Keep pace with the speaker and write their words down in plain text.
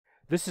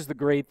This is the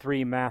grade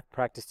 3 math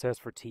practice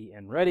test for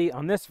TNReady.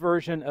 On this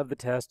version of the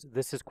test,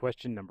 this is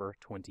question number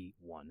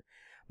 21.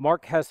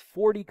 Mark has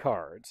 40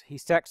 cards. He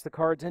stacks the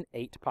cards in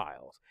 8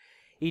 piles.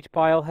 Each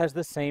pile has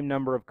the same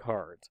number of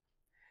cards.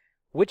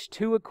 Which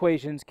two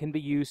equations can be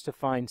used to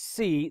find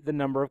C, the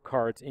number of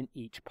cards in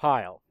each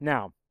pile?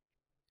 Now,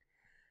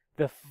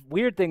 the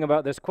weird thing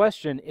about this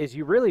question is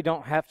you really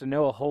don't have to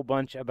know a whole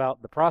bunch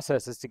about the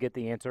processes to get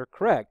the answer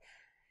correct.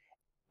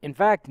 In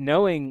fact,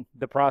 knowing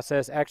the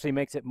process actually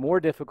makes it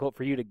more difficult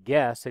for you to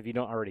guess, if you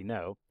don't already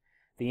know,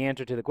 the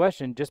answer to the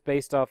question just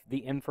based off the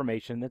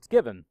information that's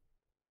given.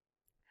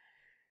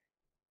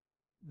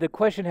 The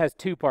question has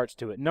two parts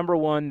to it. Number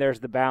one, there's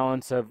the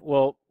balance of,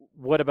 well,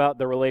 what about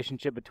the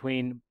relationship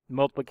between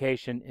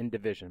multiplication and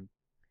division?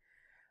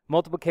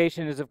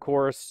 Multiplication is, of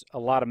course, a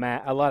lot of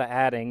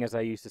adding, as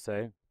I used to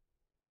say.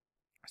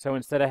 So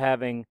instead of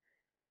having,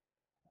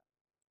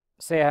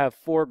 say I have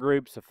 4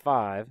 groups of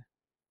 5,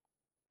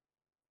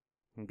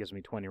 it gives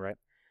me 20, right?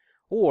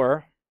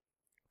 Or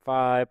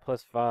 5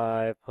 plus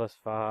 5 plus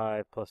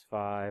 5 plus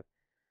 5.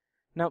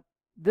 Now,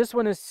 this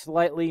one is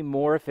slightly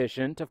more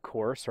efficient, of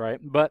course, right?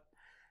 But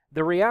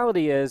the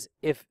reality is,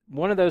 if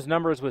one of those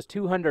numbers was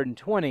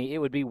 220, it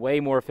would be way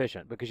more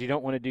efficient because you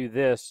don't want to do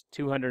this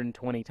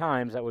 220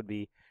 times. That would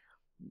be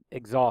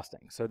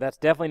exhausting. So that's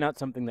definitely not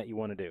something that you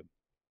want to do.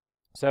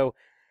 So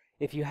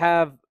if you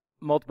have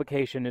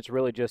multiplication, it's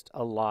really just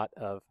a lot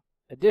of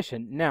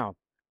addition. Now,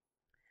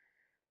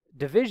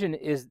 division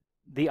is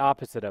the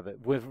opposite of it.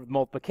 With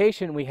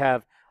multiplication,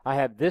 I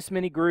have this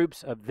many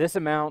groups of this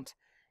amount,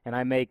 and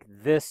I make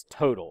this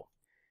total.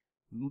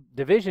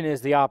 Division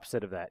is the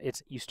opposite of that.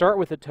 It's you start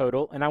with a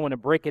total, and I want to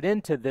break it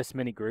into this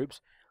many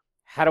groups.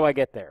 How do I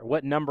get there?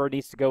 What number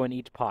needs to go in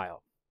each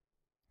pile?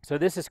 So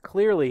this is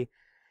clearly,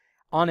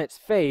 on its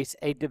face,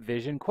 a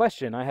division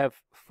question. I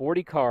have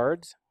 40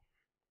 cards.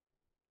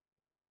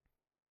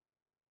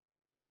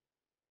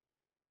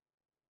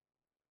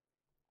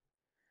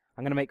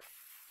 I'm going to make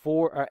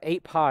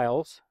 8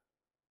 piles.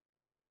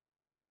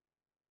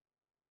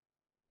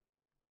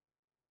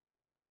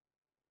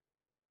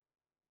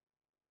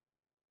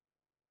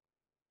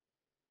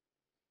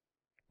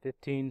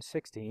 $15,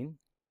 $16.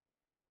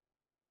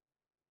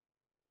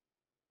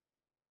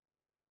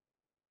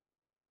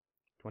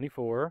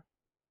 $24.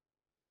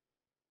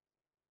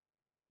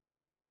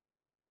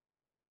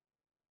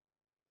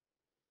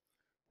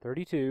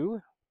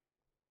 $32.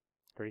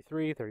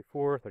 $33, $34,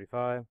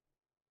 $35.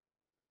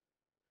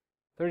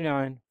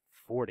 $39,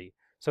 $40.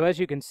 So as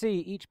you can see,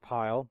 each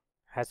pile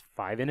has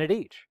 5 in it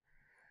each.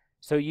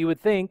 So you would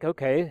think,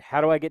 okay,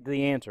 how do I get to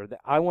the answer?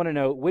 I want to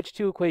know which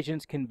two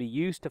equations can be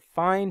used to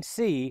find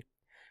C,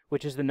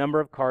 which is the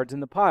number of cards in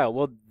the pile.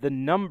 Well, the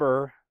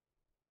number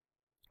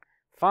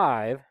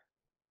 5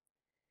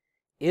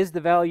 is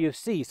the value of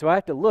C. So I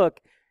have to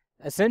look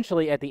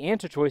essentially at the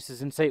answer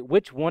choices and say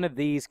which one of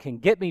these can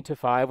get me to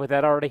 5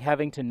 without already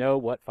having to know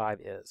what 5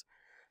 is.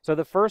 So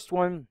the first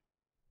one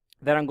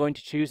that I'm going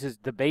to choose is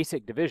the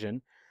basic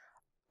division.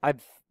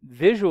 I've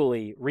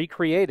visually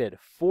recreated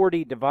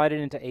 40 divided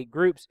into 8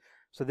 groups,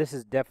 so this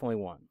is definitely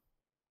 1.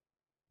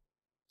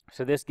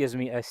 So this gives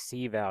me a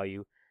C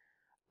value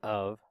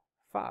of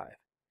 5.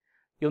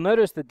 You'll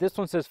notice that this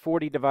one says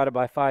 40 divided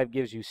by 5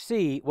 gives you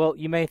C. Well,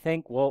 you may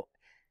think, well,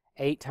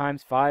 8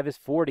 times 5 is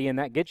 40, and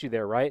that gets you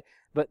there, right?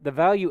 But the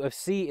value of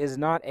C is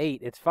not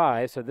 8, it's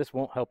 5, so this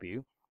won't help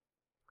you.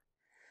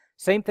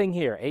 Same thing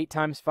here, 8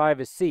 times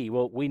 5 is C.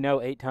 Well, we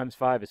know 8 times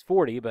 5 is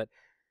 40, but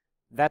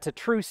that's a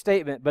true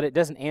statement, but it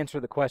doesn't answer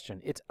the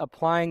question. It's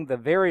applying the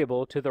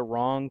variable to the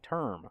wrong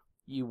term.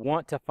 You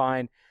want to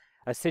find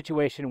a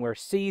situation where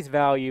C's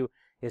value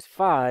is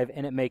 5,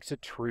 and it makes a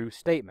true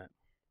statement.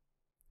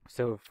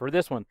 So for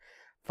this one,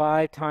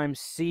 5 times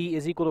C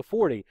is equal to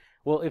 40.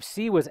 Well, if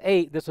C was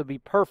 8, this would be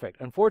perfect.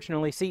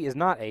 Unfortunately, C is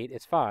not 8,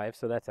 it's 5,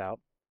 so that's out,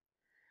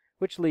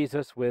 which leaves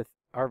us with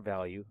our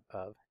value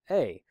of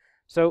A.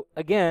 So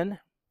again,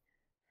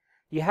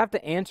 you have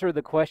to answer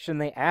the question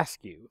they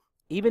ask you.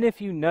 Even if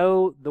you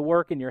know the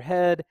work in your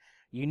head,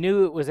 you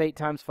knew it was 8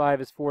 times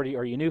 5 is 40,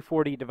 or you knew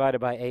 40 divided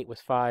by 8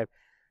 was 5,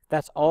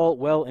 that's all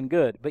well and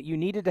good. But you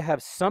needed to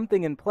have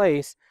something in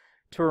place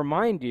to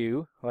remind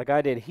you, like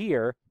I did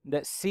here,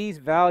 that C's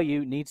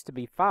value needs to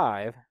be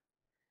 5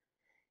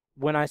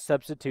 when I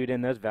substitute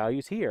in those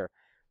values here.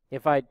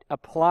 If I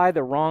apply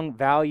the wrong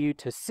value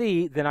to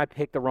C, then I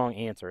pick the wrong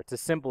answer. It's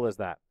as simple as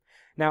that.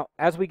 Now,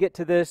 as we get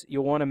to this,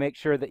 you'll want to make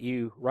sure that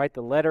you write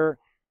the letter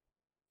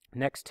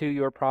next to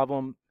your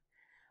problem.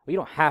 Well, you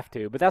don't have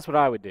to, but that's what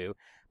I would do.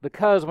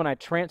 Because when I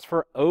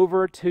transfer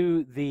over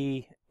to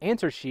the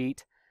answer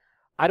sheet,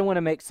 I don't want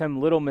to make some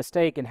little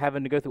mistake in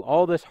having to go through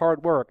all this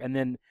hard work and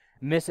then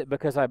miss it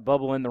because I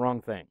bubble in the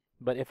wrong thing.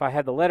 But if I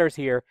have the letters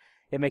here,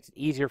 it makes it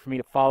easier for me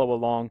to follow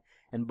along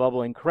and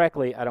bubble in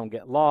correctly. I don't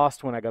get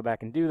lost when I go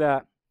back and do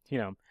that. You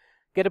know,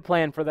 get a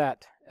plan for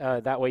that.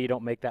 That way you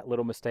don't make that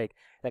little mistake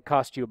that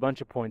costs you a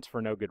bunch of points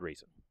for no good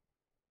reason.